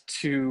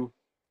to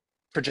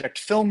project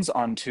films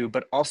onto,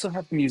 but also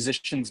have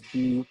musicians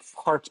be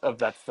part of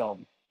that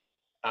film.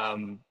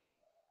 Um,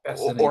 or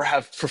Fascinating.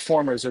 have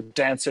performers or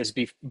dancers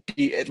be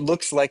it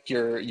looks like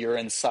you're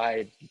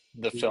inside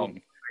the Ooh,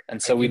 film, and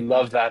I so we can.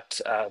 love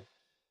that.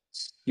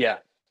 Yeah,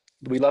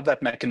 we love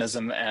that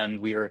mechanism, and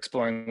we are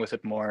exploring with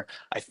it more.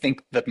 I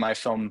think that my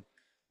film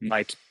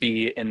might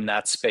be in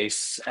that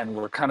space, and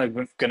we're kind of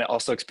going to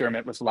also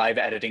experiment with live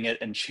editing it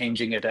and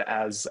changing it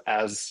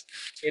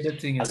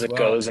Editing as as it well.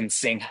 goes and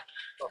seeing.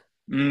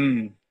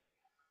 Mm,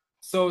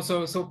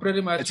 So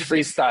pretty much it's you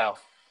take. freestyle,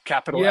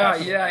 capital Yeah,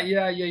 F. yeah,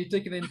 yeah, yeah. You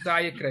take the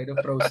entire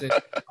creative process,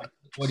 like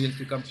the audience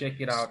to come check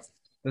it out.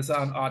 This is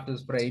how an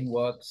artist's brain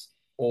works,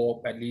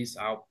 or at least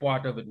how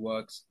part of it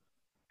works,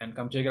 and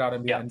come check it out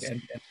and be Yeah,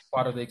 and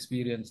part of the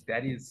experience.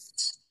 That is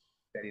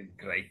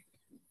great.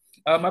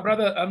 My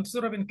brother, I'm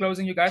sort of in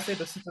closing. You guys said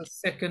this is the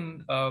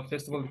second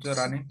festival that you're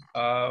running,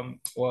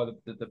 or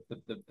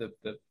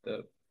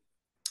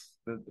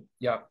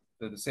yeah,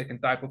 the second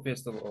type of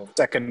festival.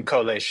 second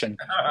collation.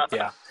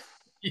 Yeah,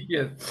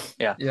 Yes,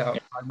 yeah, yeah,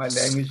 my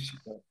language.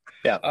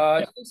 yeah.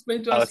 Just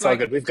explain to Oh, us, it's all like,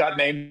 good. We've got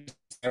names.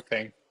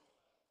 Everything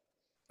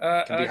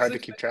can be just hard to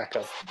keep explain track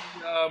of.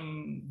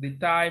 the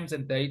times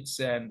and dates,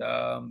 and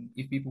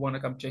if people want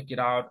to come check it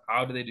out,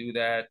 how do they do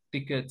that?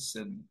 Tickets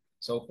and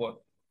so forth.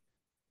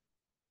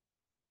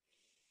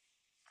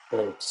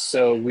 Cool.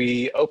 So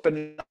we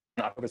open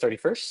on October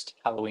 31st,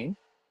 Halloween,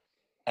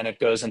 and it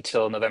goes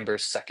until November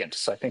 2nd.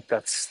 So I think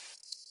that's,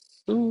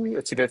 ooh,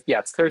 it's either, yeah,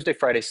 it's Thursday,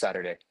 Friday,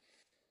 Saturday,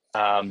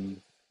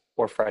 um,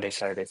 or Friday,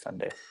 Saturday,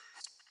 Sunday.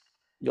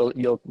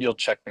 You'll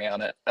check me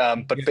on it.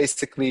 But Yeah.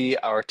 basically,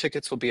 our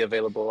tickets will be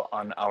available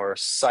on our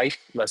site,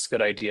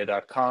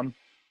 lessgoodidea.com.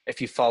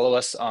 If you follow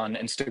us on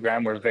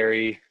Instagram,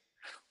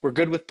 we're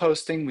good with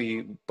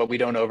posting. But we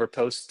don't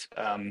overpost.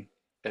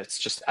 It's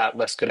just at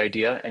Less Good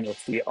Idea, and you'll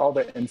see all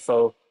the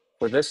info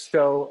for this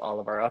show,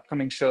 all of our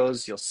upcoming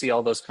shows. You'll see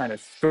all those kind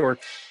of short,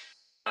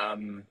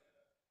 um,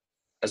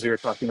 as we were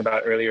talking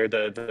about earlier,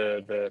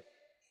 the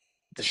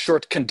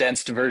short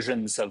condensed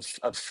versions of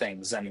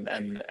things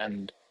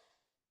and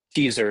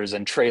teasers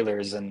and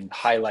trailers and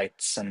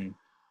highlights, and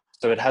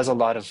so it has a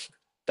lot of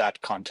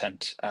that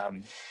content.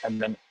 And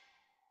then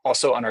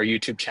also on our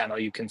YouTube channel,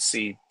 you can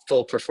see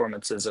full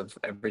performances of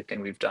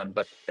everything we've done.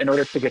 But in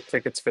order to get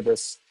tickets for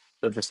this,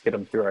 you'll just get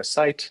them through our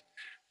site,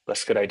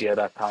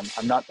 lessgoodidea.com.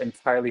 I'm not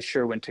entirely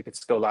sure when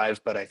tickets go live,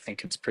 but I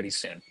think it's pretty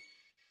soon.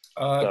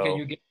 Can So,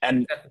 you get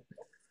and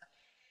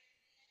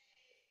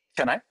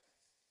can I?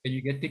 can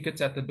you get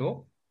tickets at the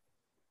door?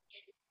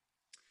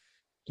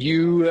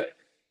 You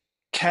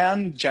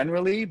can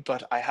generally,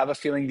 but I have a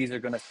feeling these are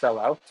going to sell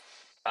out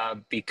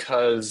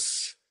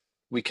because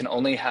we can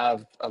only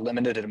have a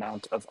limited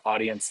amount of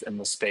audience in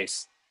the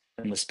space,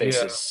 in the Yeah.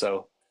 spaces.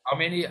 So How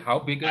many? How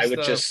big I is would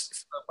the?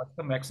 just What's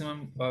the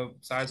maximum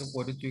size of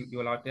audience you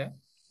allowed there,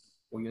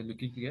 or you're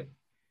looking to get?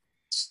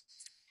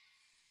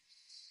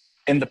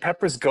 in the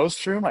Peppers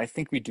Ghost Room, I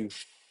think we do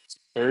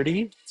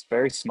 30. It's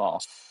very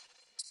small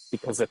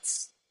because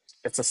it's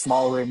a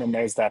small room and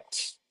there's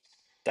that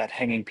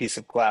hanging piece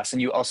of glass,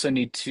 and you also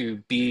need to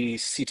be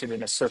seated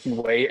in a certain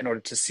way in order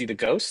to see the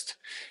ghost.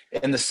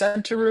 In the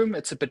center room,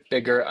 it's a bit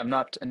bigger. I'm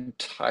not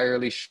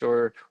entirely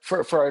sure.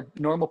 For our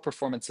normal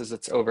performances,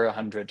 it's over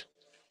 100.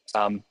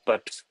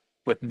 But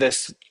with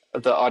this,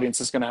 the audience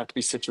is going to have to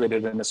be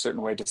situated in a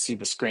certain way to see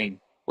the screen.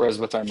 Whereas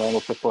with our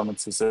normal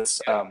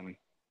performances, Yeah,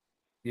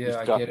 we've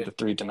I got get the it.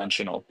 three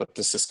dimensional, but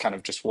this is kind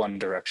of just one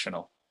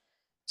directional.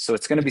 So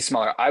it's going to be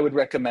smaller. I would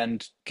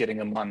recommend getting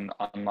them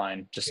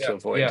online just Yeah, to yeah,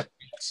 avoid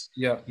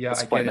yeah, yeah. I get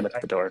disappointment it.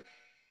 at the door.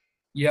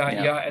 Yeah,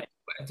 Yeah. yeah.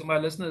 And to my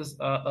listeners,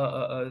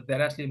 that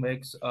actually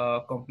makes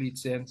complete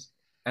sense.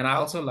 And I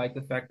also like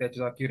the fact that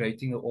you're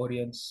curating the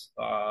audience,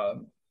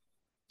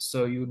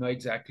 so you know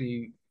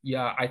exactly.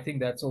 Yeah, I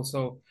think that's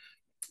also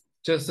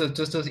just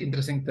as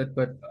interesting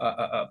tidbit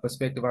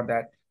perspective on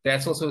that.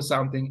 That's also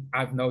something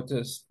I've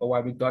noticed or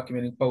I've been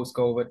documenting post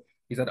COVID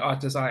is that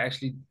artists are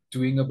actually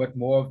doing a bit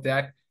more of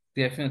that,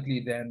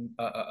 definitely than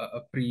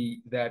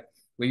pre that,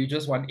 where you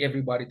just want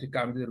everybody to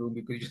come to the room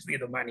because you just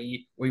need the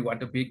money or you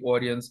want a big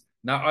audience.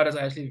 Now artists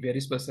are actually very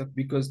specific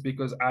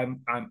because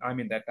I'm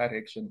in that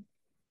direction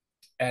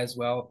as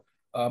well.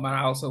 And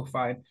I also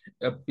find,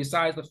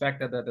 besides the fact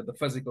that the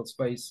physical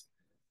space,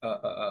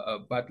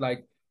 but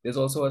like there's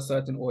also a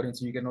certain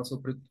audience. You can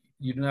also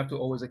you don't have to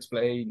always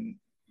explain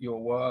your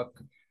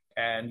work,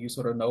 and you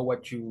sort of know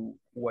what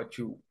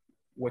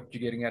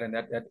you're getting at, and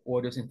that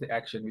audience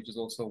interaction, which is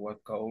also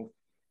what gold.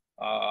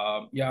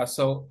 Yeah,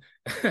 so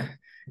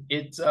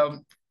it's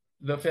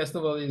the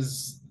festival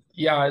is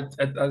yeah,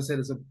 as I said,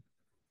 it's a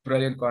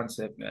brilliant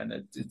concept,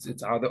 man.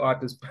 It's how the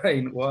artist's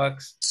brain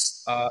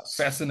works.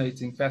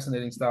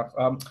 Fascinating stuff.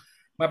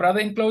 My brother,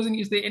 in closing,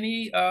 is there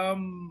any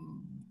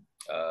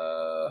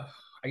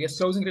I guess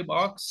closing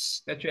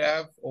remarks that you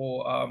have,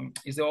 or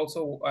is there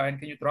also and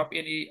can you drop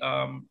any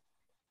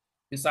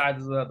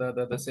besides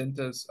the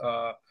center's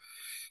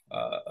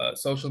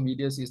social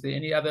medias? Is there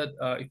any other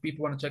if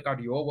people want to check out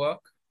your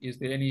work? Is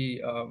there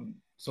any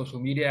social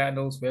media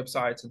handles,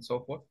 websites, and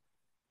so forth?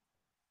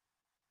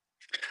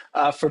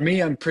 For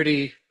me, I'm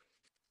pretty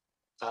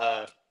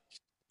uh,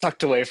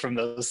 tucked away from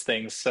those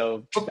things.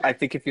 So Okay, I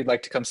think if you'd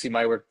like to come see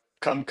my work,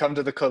 come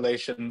to the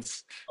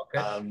collations.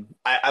 okay,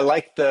 I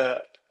like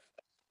the.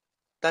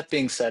 That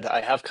being said,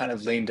 I have kind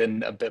of leaned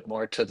in a bit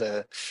more to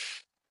the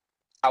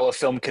how a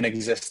film can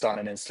exist on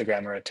an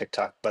Instagram or a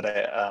TikTok, but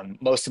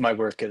most of my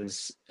work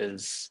is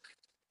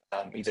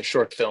either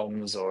short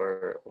films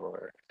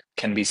or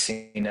can be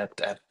seen at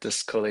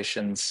this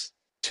collations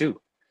too.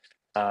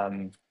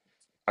 Um,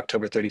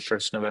 October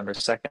 31st, November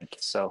 2nd.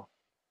 So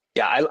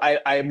yeah,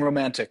 I am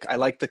romantic. I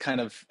like the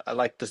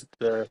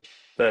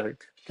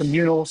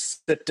communal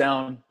sit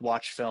down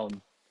watch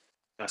film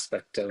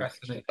aspect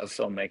fascinating. of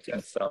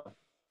filmmaking. So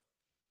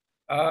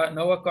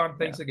Noah Cohen, yeah,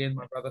 thanks again,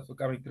 my brother, for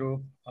coming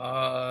through.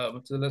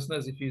 To the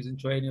listeners, if you're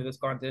enjoying any of this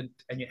content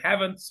and you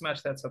haven't,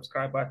 smash that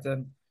subscribe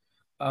button.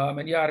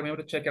 And yeah,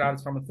 remember to check it out.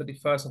 It's from the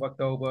 31st of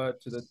October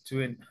to the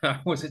 20,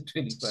 was it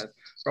 21st?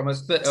 From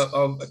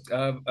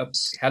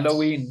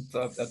Halloween.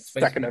 So that's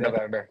second basically of that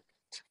November.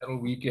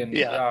 little weekend.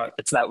 Yeah, Yeah,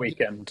 it's that which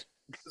weekend.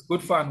 is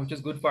good fun, which is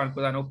good fun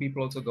because I know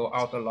people also go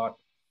out a lot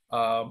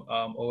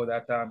over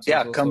that time. So it's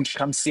Yeah, also,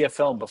 come see a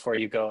film before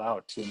you go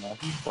out. You know,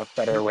 what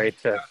better way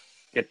to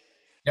get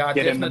yeah,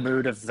 get in the definitely.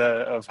 mood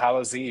of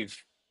Hallows Eve?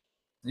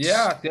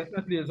 Yeah,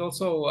 definitely. It's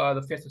also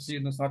the festive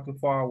season is not too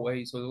far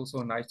away, so it's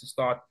also nice to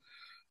start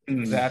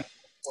Mm, that.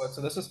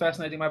 So this is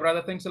fascinating, my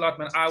brother. Thanks a lot,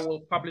 man. I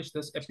will publish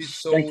this thank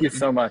episode you in a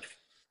so much.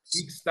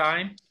 week's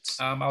time.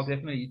 I'll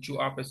definitely eat you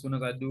up as soon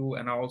as I do,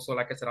 and I also,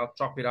 like I said, I'll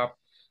chop it up.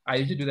 I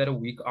usually do that a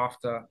week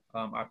after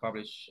I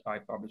publish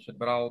it,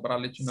 but I'll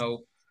let you know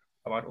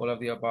about all of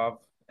the above.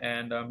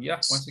 And yeah,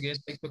 once again,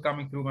 thanks for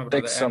coming through, my brother.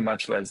 Thanks so And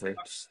much, Leslie. good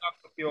luck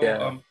with your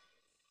Yeah,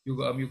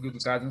 you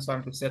guys and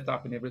starting to set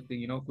up and everything.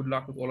 You know, good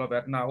luck with all of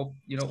that. And I hope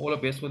all the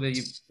best for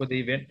the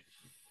event.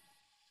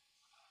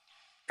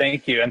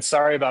 thank you. And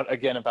sorry about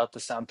the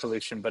sound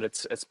pollution, but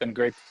it's been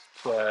great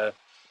to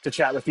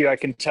chat with you. I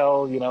can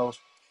tell,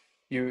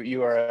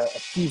 you are a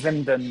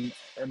seasoned and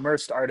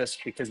immersed artist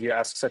because you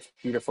ask such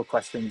beautiful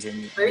questions Thank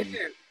and you.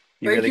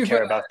 you Thank really you for care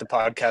that. about the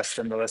podcast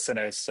and the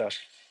listeners. So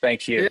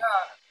thank you. Yeah,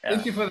 thank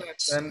Yeah, you for that.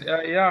 And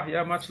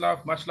yeah, much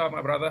love,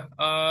 my brother.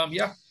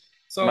 Yeah.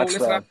 So much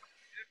let's wrap. love.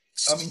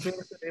 Enjoy the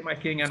rest of the day, my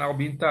king, and I'll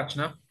be in touch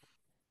now.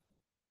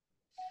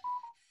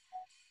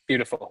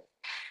 Beautiful.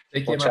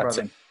 Take We'll care, my chat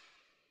brother. soon.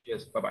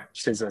 Cheers. Bye bye.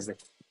 Cheers, Leslie.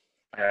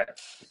 All right.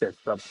 Cheers.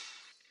 Bye.